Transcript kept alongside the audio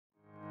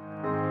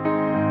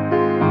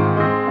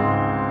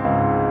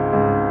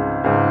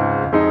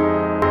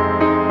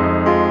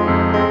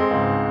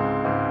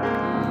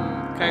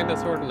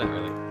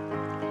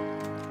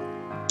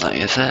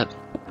is that?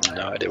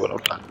 No idea what I'm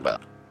talking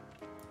about.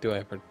 Do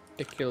I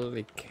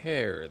particularly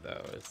care,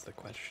 though, is the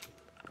question.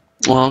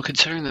 Well,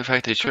 considering the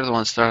fact that you're the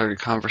one started a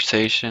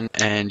conversation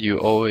and you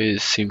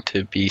always seem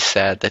to be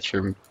sad that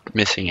you're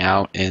missing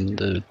out in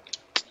the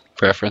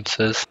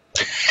references.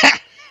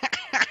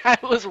 I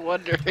was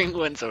wondering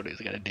when somebody was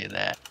going to do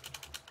that.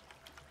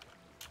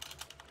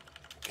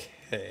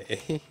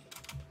 Okay.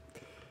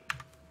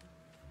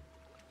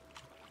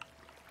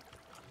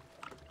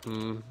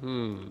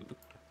 Mm-hmm.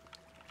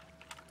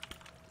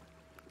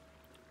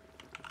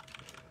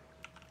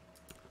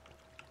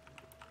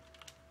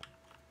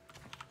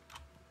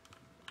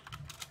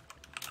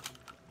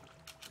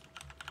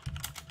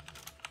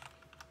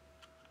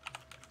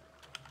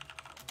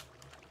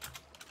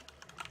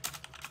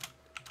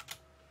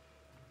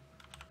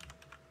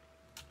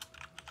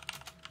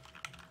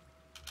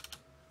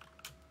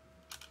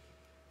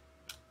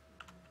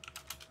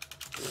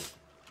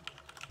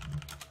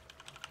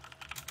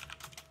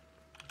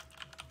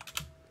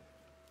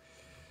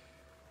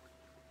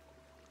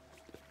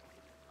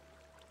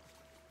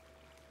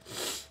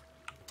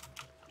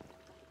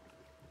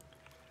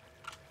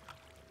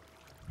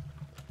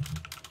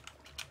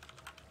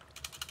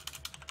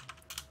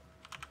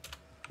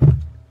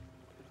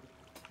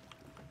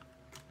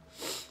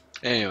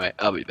 Anyway,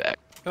 I'll be back.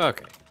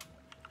 Okay.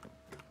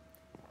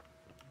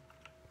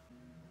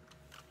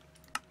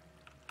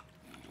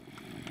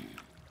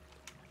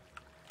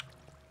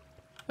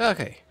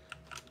 Okay.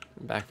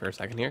 I'm back for a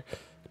second here.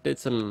 Did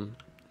some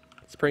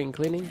spring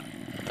cleaning.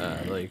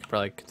 Though you could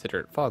probably consider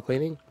it fall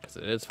cleaning, because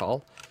it is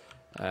fall.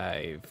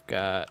 I've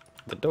got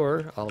the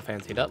door all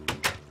fancied up.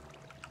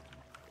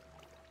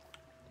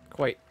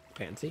 Quite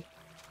fancy.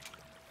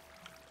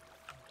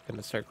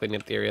 Gonna start cleaning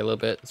up the area a little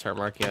bit, start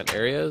marking out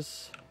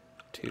areas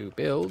to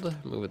build.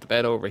 Move the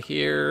bed over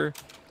here.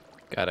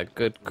 Got a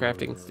good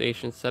crafting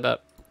station set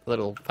up.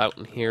 Little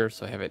fountain here,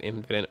 so I have an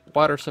infinite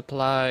water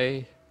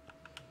supply.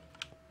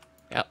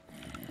 Yep.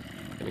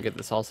 Gonna get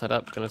this all set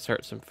up. Gonna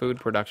start some food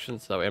production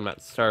so I'm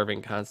not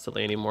starving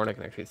constantly anymore and I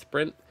can actually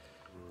sprint.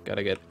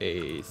 Gotta get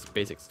a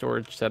basic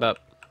storage set up.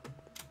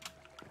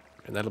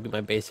 And that'll be my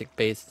basic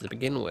base to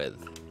begin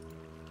with.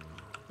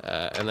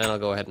 And then I'll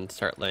go ahead and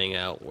start laying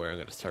out where I'm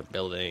gonna start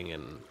building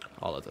and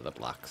all of the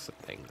blocks and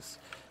things.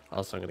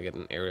 Also, I'm going to get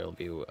an aerial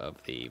view of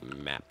the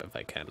map if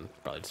I can.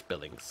 Probably just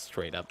building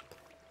straight up.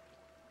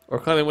 Or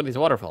climbing one of these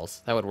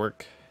waterfalls. That would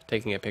work.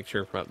 Taking a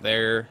picture from up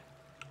there.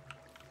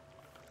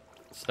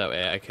 So that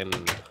way I can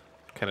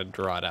kind of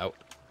draw it out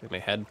in my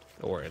head.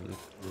 Or in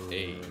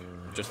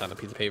just on a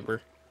piece of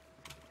paper.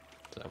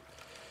 So,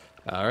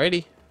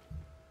 alrighty.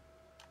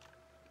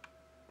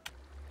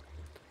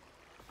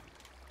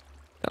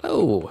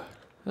 Hello.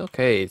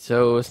 Okay,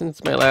 so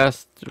since my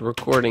last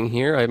recording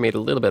here, I've made a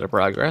little bit of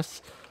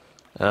progress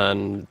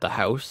on the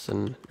house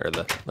or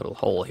the little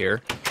hole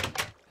here.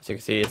 As you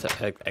can see, it's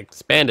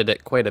expanded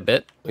it quite a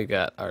bit. We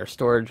got our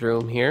storage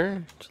room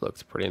here, which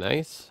looks pretty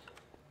nice.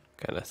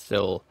 Kind of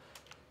still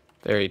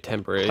very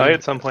temporary. I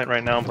at some point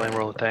right now I'm playing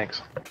World of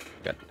Tanks.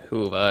 Got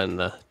Hoova in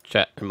the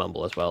chat and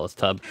Mumble as well as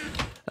Tub.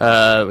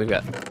 We've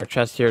got our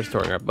chest here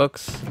storing our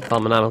books,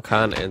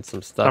 Thaumic and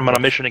some stuff. I'm on a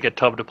mission to get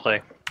Tub to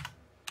play.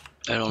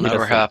 It'll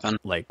never happen.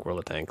 Like World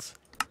of Tanks.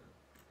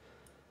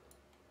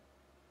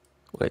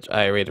 Which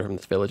I raided from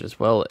this village, as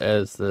well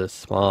as the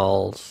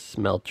small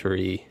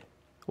smeltery,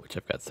 which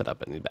I've got set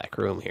up in the back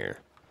room here.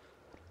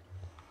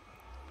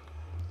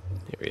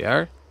 Here we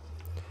are.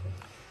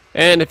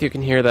 And if you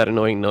can hear that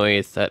annoying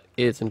noise, that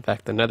is in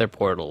fact the nether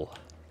portal.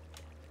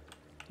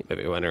 You might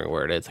be wondering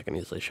where it is. I can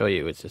easily show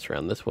you. It's just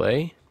around this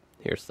way.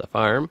 Here's the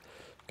farm.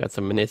 Got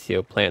some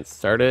Minicio plants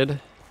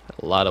started.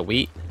 A lot of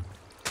wheat.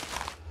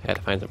 I had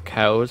to find some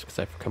cows because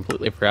I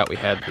completely forgot we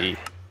had the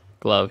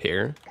glove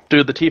here.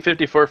 Dude, the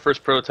T-54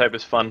 first prototype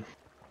is fun.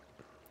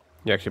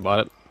 You actually bought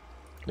it?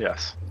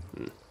 Yes.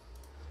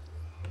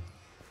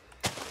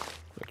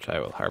 Which I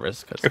will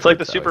harvest. Cause it's like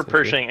the Super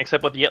Pershing,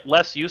 except with yet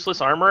less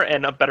useless armor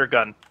and a better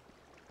gun.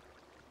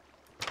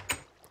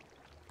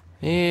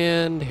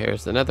 And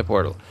here's the nether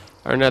portal.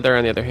 Our nether,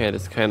 on the other hand,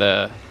 is kind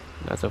of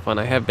not so fun.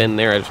 I have been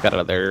there. I just got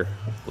out of there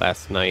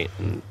last night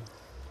and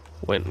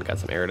went and got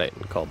some erudite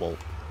and cobalt.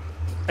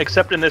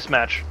 Except in this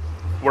match,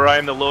 where I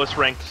am the lowest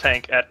ranked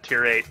tank at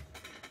tier 8.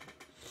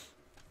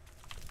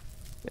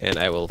 And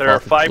I will. There are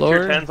 5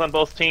 tier 10s on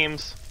both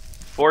teams,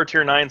 4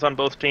 tier 9s on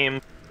both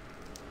teams.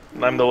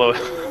 I'm the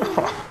lowest.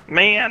 Oh,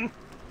 man!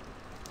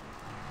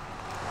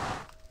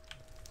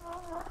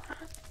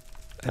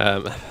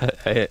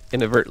 I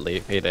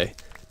inadvertently made a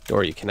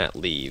door you cannot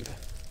leave.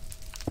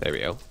 There we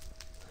go.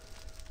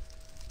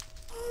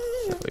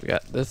 So we've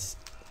got this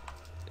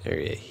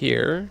area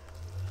here.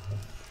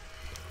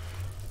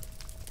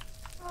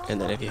 And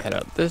then if you head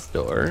out this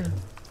door,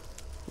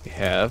 we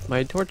have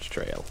my torch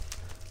trail,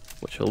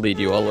 which will lead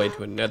you all the way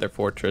to another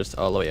fortress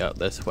all the way out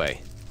this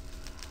way.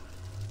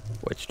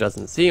 Which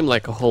doesn't seem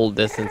like a whole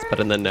distance,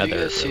 but in the nether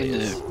it really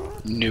is.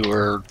 The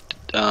newer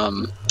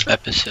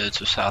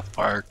episodes of South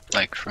Park,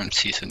 like from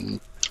season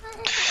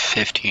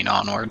 15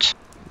 onwards?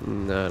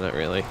 No, not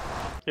really.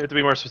 You have to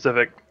be more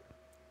specific.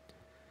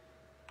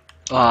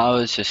 Well, I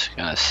was just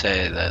gonna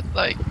say that,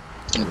 like,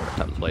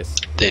 Tom's place.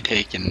 they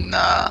taken,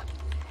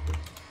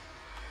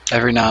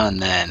 every now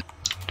and then,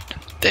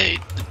 they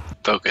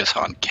focus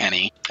on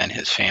Kenny and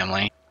his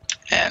family,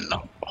 and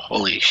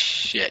holy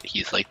shit,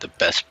 he's like the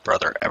best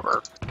brother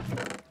ever.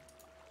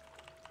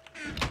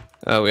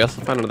 Oh, we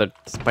also found another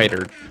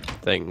spider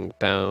thing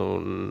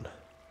down...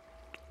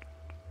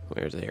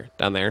 Where is it here?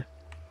 Down there.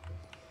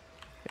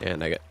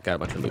 And I got a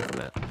bunch of loot from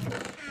that.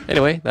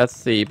 Anyway,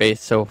 that's the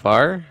base so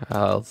far.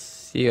 I'll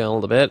see you in a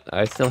little bit.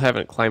 I still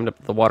haven't climbed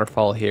up the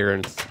waterfall here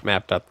and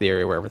mapped out the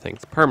area where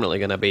everything's permanently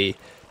going to be.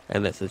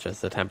 And this is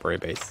just a temporary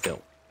base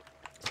still.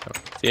 So,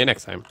 see you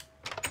next time.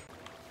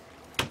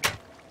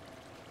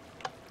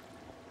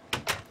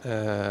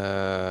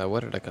 What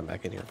did I come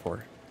back in here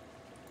for?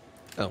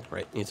 Oh,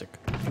 right, music.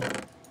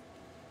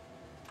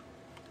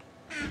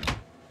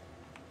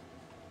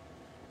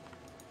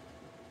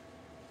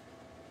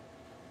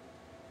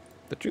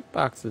 The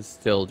jukebox is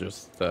still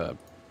just a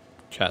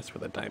chest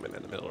with a diamond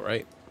in the middle,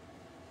 right?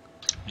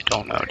 I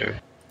don't know,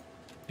 dude.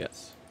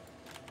 Yes.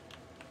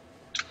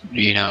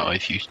 You know,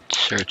 if you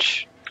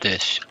search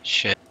this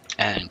shit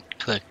and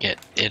click it,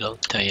 it'll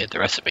tell you the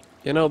recipe.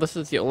 You know, this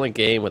is the only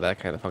game with that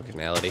kind of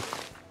functionality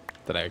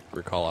that I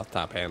recall off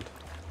top hand.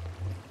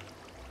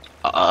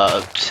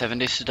 7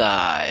 Days to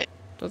Die.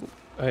 Doesn't...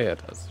 Oh yeah,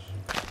 it does.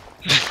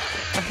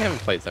 I haven't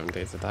played 7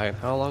 Days to Die in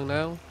how long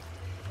now?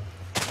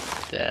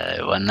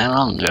 It wasn't that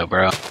long ago,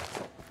 bro.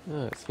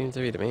 Oh, it seems to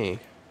be to me.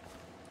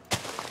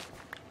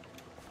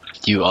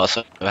 You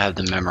also have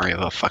the memory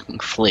of a fucking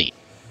fleet.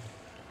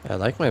 I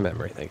like my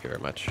memory, thank you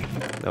very much.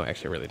 No,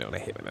 actually, I really don't. I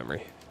hate my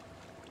memory.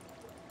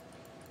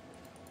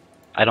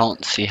 I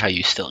don't see how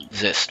you still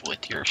exist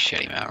with your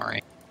shitty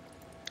memory.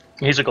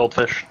 He's a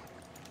goldfish.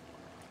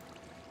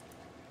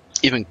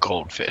 Even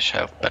goldfish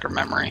have better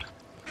memory.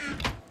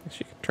 Actually,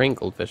 you can train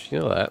goldfish, you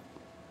know that.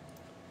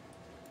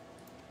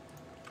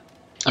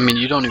 I mean,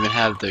 you don't even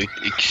have the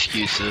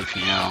excuse of,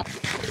 you know...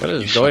 What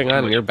is going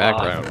on in your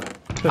background?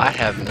 I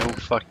have no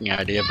fucking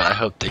idea, but I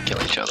hope they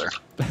kill each other.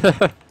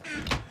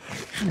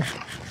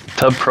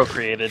 Tub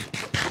procreated.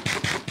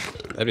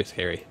 That'd be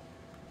scary.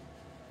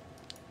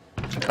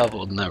 Tub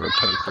will never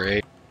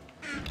procreate.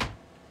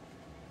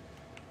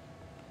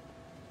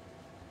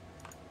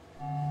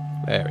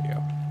 There we go.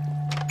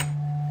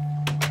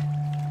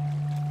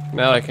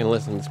 Now I can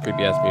listen to this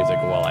creepy ass music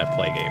while I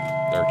play game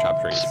or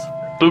chop trees.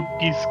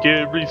 Spooky,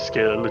 scary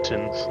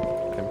skeletons.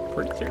 I'm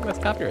pretty certain that's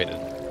copyrighted.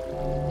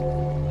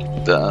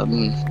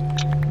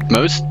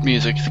 Most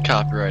music is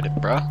copyrighted,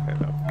 bro. I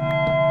know.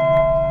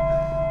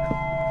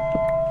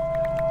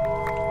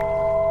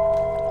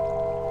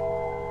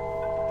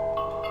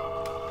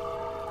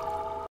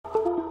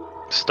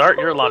 Start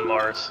your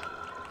lawnmowers.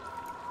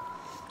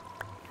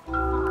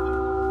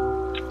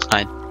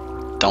 I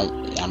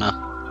don't wanna.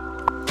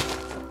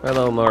 My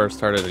lawnmower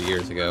started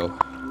years ago.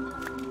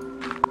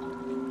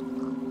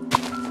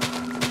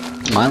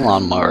 My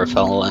lawnmower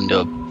fell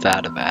into a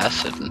vat of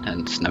acid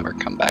and it's never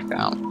come back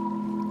out.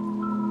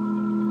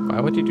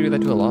 Why would you do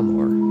that to a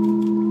lawnmower?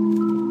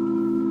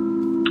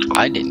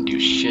 I didn't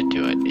do shit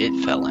to it.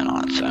 It fell in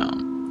on its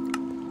own.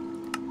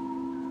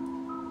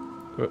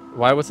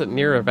 Why was it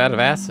near a vat of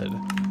acid?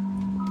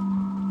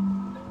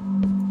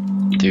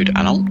 Dude,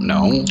 I don't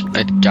know.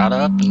 It got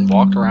up and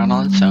walked around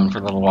on its own for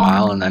a little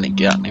while, and then it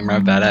got near my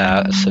vat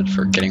of acid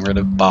for getting rid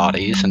of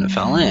bodies, and it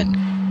fell in.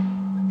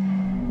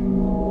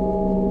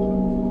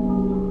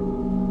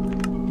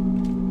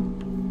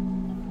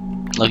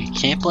 Look, you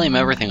can't blame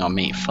everything on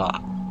me,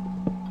 fuck.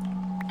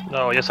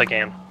 No, yes I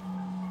can.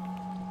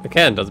 It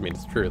can, doesn't mean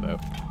it's true, though.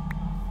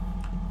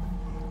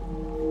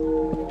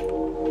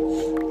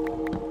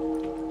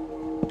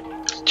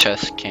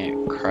 Chest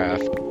can't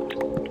craft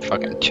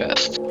fucking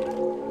chests.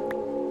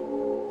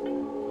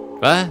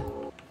 What?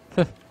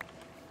 I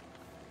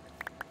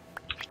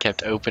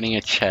kept opening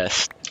a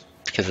chest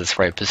because it's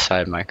right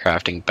beside my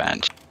crafting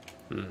bench.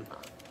 And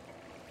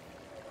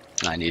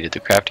I needed the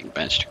crafting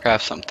bench to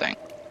craft something.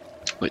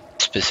 With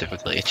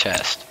specifically a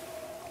chest.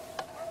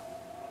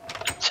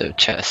 So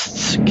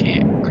chests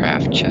can't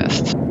craft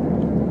chests.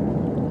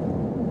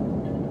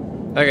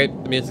 Okay,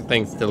 the music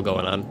thing's still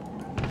going on.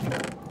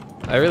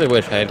 I really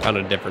wish I had found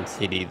a different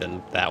CD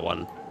than that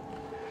one.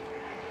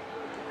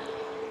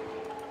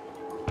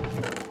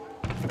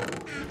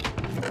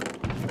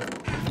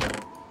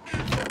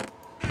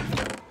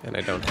 And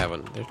I don't have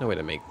one. There's no way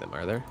to make them,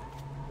 are there?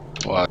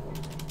 What?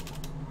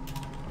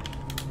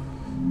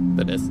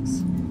 The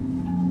discs.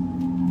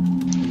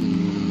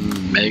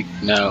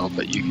 No,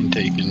 but you can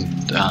take and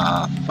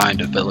find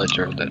a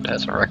villager that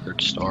has a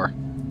record store.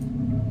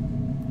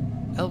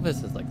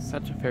 Elvis is like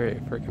such a very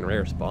freaking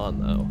rare spawn,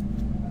 though.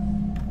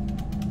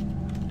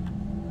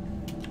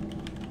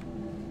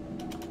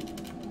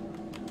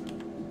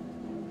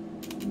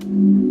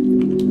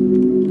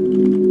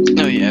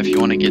 Oh yeah, if you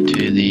want to get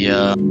to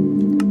the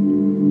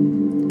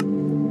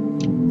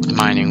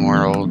mining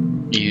world,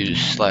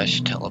 use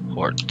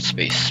 /teleport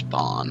space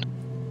spawn.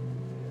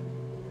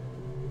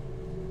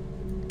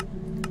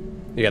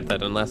 You got that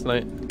done last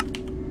night?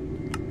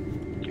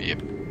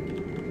 Yep.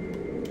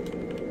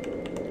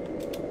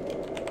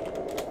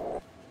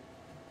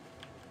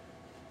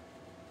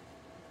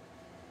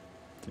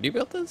 Did you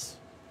build this?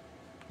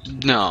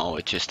 No,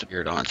 it just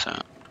appeared on its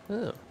own.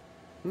 Oh,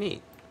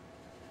 neat.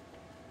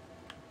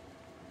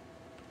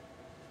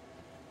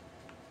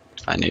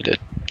 I need to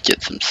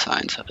get some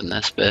signs up in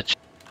this bitch.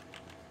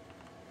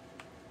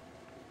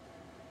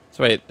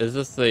 So wait, is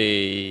this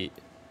the...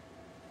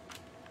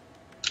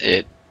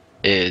 It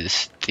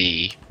is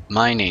the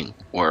mining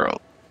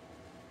world.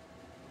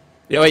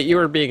 Yeah, wait, you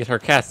were being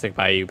sarcastic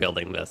by you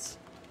building this.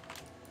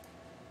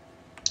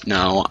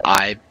 No,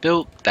 I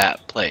built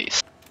that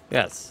place.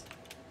 Yes.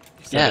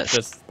 You said Yes. it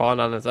just spawned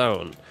on its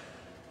own.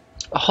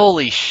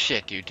 Holy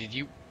shit, dude! Did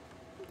you?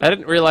 I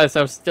didn't realize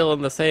I was still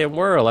in the same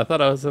world. I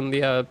thought I was in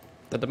the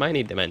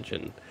mining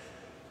dimension.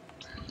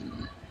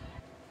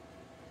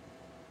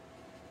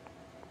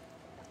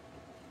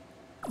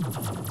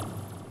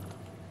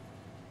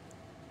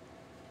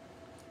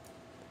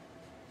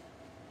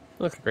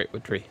 Look, a great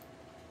wood tree.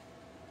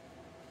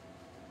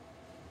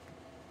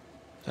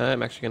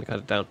 I'm actually going to cut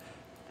it down.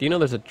 Do you know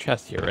there's a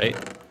chest here, right?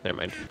 Never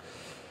mind.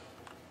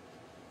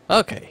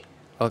 Okay,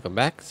 welcome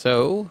back.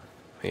 So,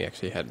 we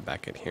actually head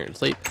back in here and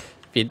sleep.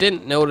 If you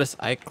didn't notice,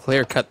 I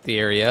clear-cut the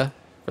area,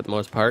 for the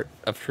most part,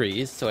 of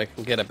trees, so I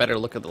can get a better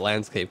look at the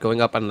landscape. Going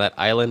up on that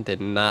island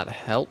did not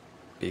help,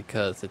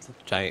 because it's a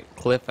giant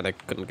cliff, and I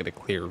couldn't get a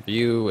clear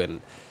view,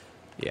 and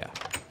yeah.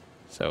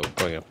 So,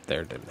 going up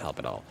there didn't help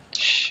at all.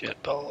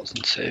 Shit balls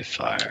and save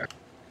fire.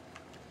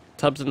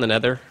 Tubbs in the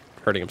nether,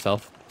 hurting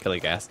himself, killing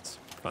ghasts.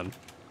 Fun.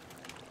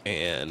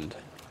 And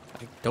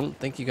I don't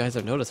think you guys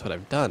have noticed what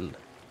I've done.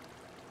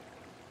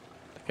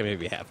 Okay,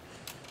 maybe you have.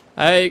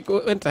 I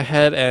went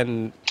ahead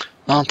and...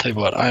 I'll tell you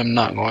what, I'm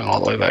not going all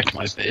the way back to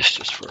my base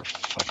just for a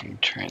fucking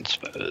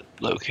transport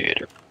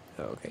locator.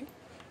 Okay.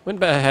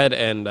 Went ahead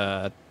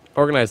and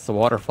organized the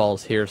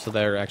waterfalls here so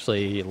they're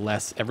actually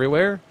less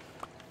everywhere.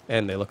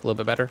 And they look a little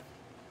bit better.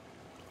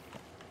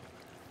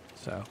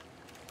 So...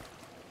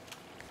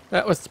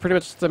 that was pretty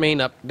much the main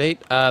update.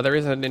 The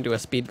reason I didn't do a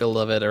speed build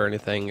of it or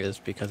anything is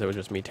because it was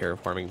just me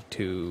terraforming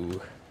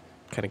to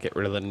kind of get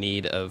rid of the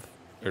need of,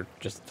 or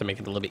just to make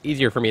it a little bit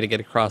easier for me to get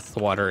across the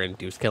water and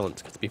do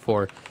skeletons. Because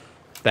before,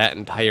 that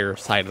entire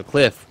side of the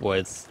cliff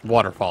was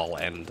waterfall,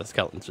 and the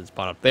skeletons would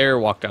spawn up there,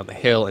 walk down the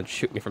hill, and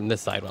shoot me from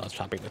this side while I was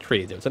chopping the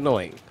trees. It was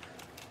annoying.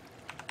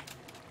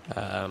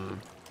 I've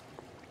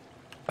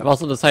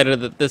also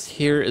decided that this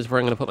here is where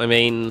I'm going to put my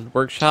main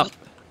workshop.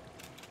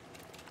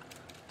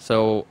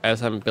 So,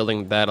 as I'm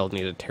building that, I'll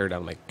need to tear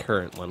down my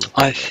current one.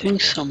 I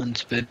think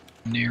someone's been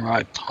near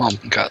my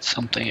pump and got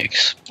something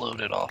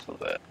exploded off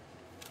of it.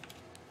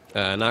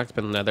 Nock's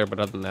been nether, but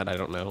other than that, I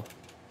don't know.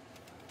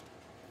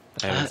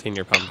 I haven't seen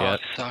your pump yet.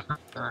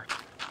 Cocksucker.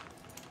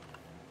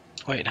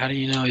 Wait, how do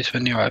you know he's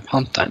been near my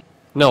pump then?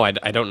 No, I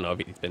don't know if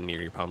he's been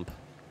near your pump.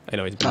 I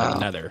know he's been in the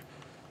nether.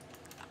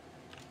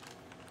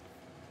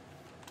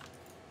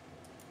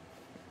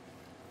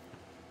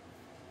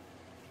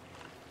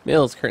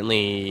 Mill's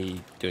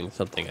currently doing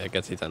something. I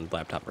guess he's on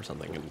laptop or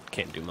something and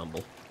can't do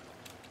mumble.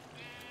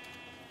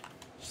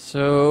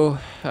 So,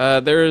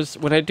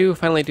 when I do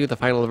finally do the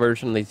final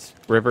version of these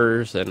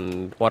rivers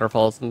and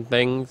waterfalls and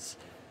things,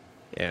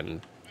 and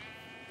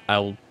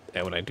when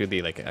I do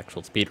the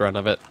actual speed run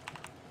of it,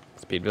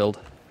 speed build,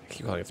 I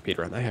keep calling it speed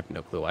run, I have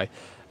no clue why.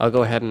 I'll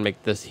go ahead and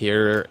make this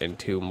here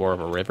into more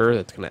of a river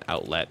that's going to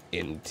outlet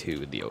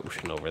into the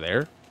ocean over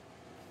there.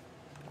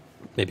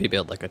 Maybe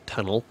build like a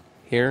tunnel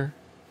here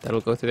that'll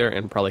go through there,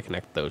 and probably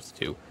connect those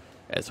two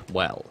as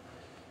well.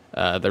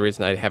 The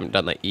reason I haven't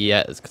done that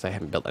yet is because I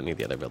haven't built any of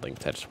the other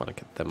buildings. I just want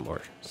to get them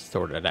more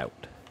sorted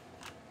out.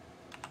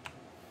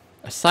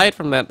 Aside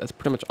from that, that's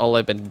pretty much all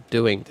I've been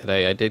doing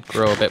today. I did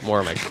grow a bit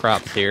more of my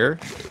crops here.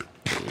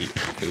 Eat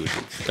food,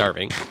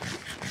 starving.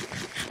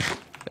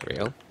 There we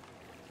go.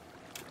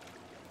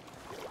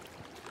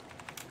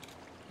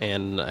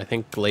 And I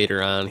think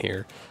later on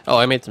here... oh,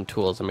 I made some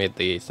tools. I made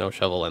the snow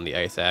shovel and the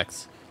ice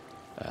axe.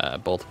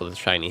 Both with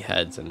shiny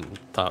heads and,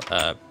 not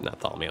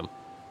thaumium,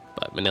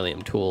 but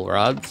manilium tool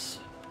rods.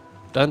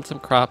 Done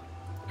some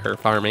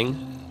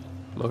farming.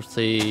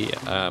 Mostly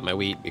my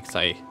wheat because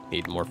I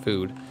need more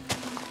food.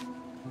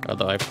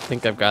 Although I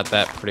think I've got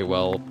that pretty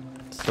well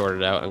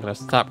sorted out. I'm going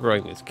to stop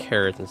growing these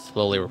carrots and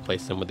slowly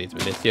replace them with these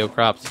medicinal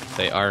crops because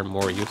they are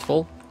more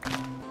useful.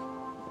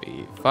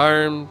 We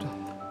farmed.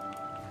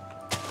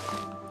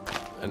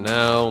 And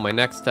now my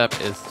next step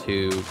is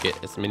to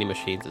get as many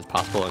machines as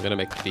possible. I'm going to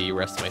make the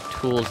rest of my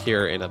tools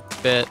here in a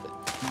bit.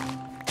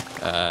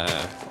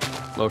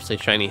 Mostly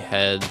shiny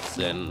heads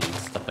and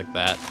stuff like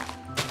that.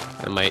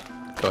 I might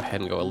go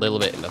ahead and go a little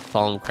bit into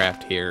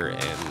Thaumcraft here,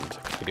 and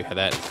we do have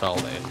that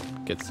installed,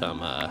 and get some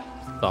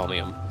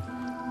thaumium.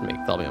 Make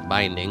thaumium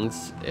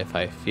bindings if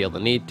I feel the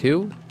need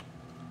to.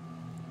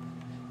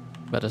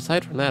 But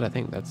aside from that, I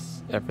think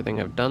that's everything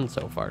I've done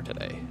so far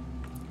today.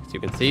 As you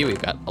can see,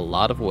 we've got a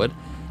lot of wood.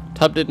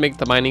 Tub did make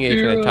the mining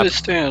agent. Here I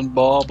stand,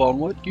 Bob, on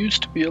what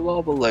used to be a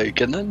lava lake,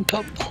 and then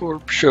Tub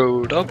Corp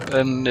showed up,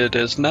 and it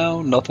is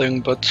now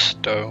nothing but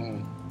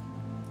stone.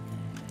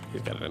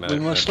 We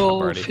must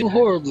all feel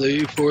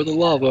horribly for the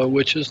lava,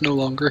 which is no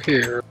longer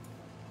here.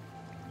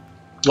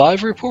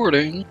 Live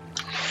reporting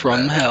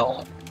from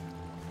hell.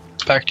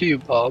 Back to you,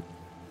 Bob.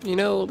 You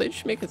know, they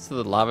should make it so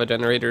the lava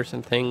generators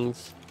and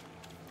things,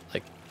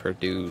 like,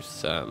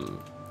 produce,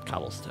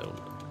 cobblestone.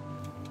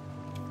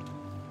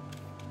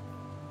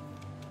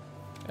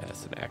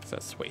 As an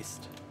excess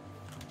waste.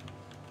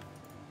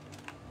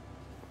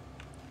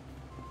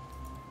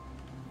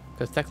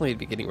 Because technically you'd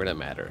be getting rid of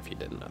matter if you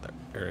didn't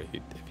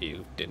if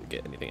you didn't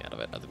get anything out of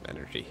it other than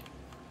energy.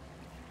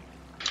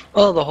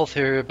 Well, the whole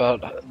theory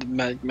about the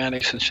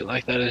magmatics and shit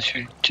like that is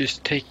you're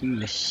just taking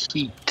the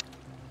heat.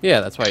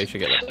 Yeah, that's why you should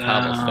get like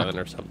cobblestone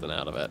or something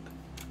out of it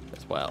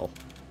as well.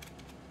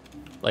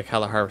 Like how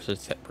the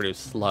harvesters produce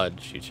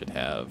sludge, you should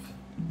have.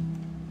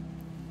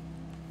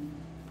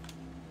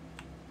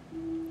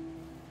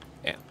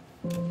 Yeah.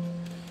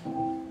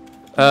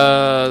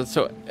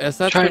 So as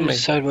that's Trying been to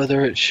decide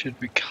whether it should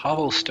be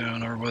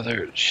cobblestone or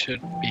whether it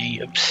should be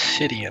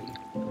obsidian.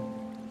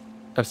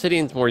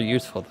 Obsidian's more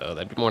useful though.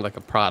 That'd be more like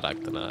a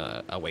product than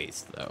a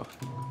waste though.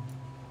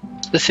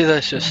 Let's see,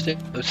 that's just it.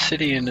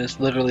 Obsidian is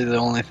literally the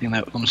only thing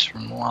that comes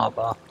from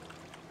lava.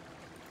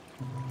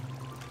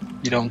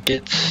 You don't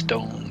get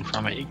stone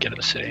from it, you get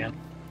obsidian.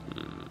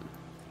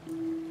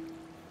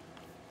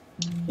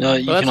 No,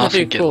 you can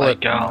also get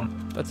like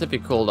That's if you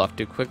cooled off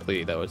too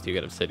quickly though, is you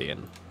get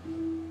obsidian.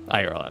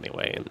 IRL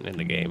anyway in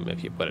the game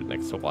if you put it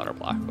next to a water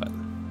block, but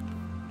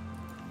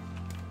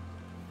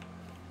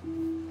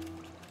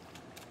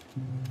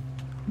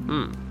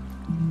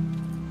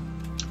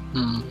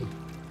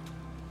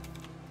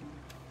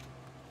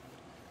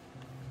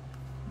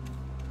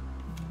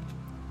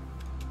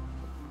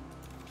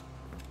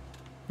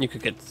you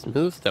could get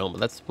smooth stone, but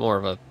that's more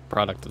of a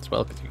product as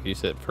well because you could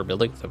use it for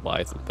building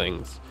supplies and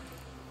things.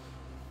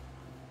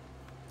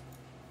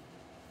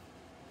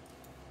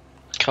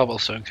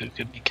 Cobblestone could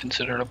be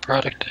considered a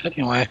product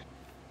anyway.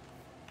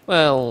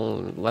 Well,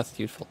 less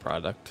useful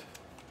product.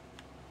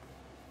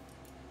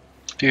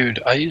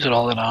 Dude, I use it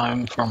all the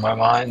time for my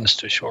mines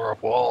to shore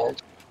up walls.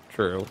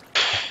 True.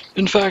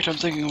 In fact, I'm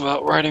thinking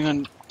about writing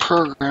a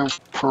program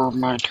for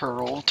my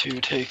turtle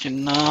to take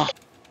in,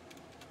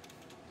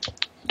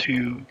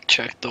 to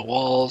check the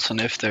walls, and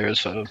if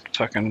there's a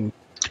fucking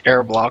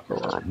air block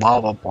or a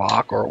lava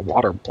block or a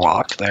water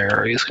block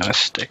there, he's gonna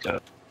stick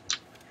a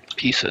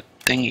piece of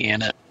thingy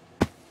in it.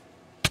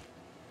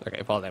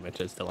 Okay, fall damage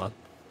is still on.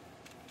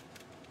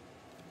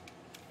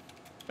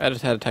 I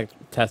just had a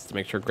test to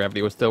make sure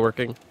gravity was still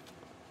working.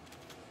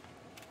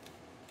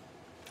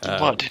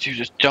 What, did you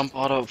just jump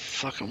out of a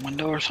fucking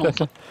window or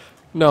something?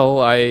 No,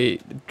 I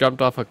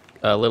jumped off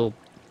a little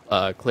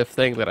cliff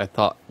thing that I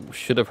thought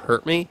should have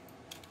hurt me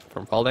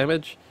from fall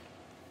damage,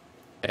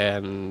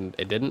 and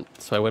it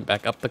didn't, so I went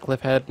back up the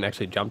cliff head and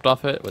actually jumped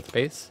off it with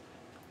space,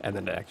 and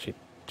then it actually,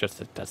 just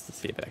to test to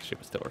see if it actually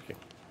was still working.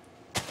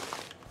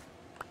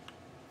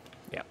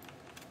 Yeah.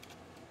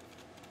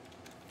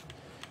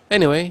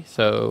 Anyway,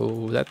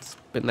 so that's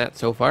been that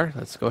so far.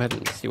 Let's go ahead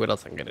and see what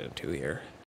else I can get into here.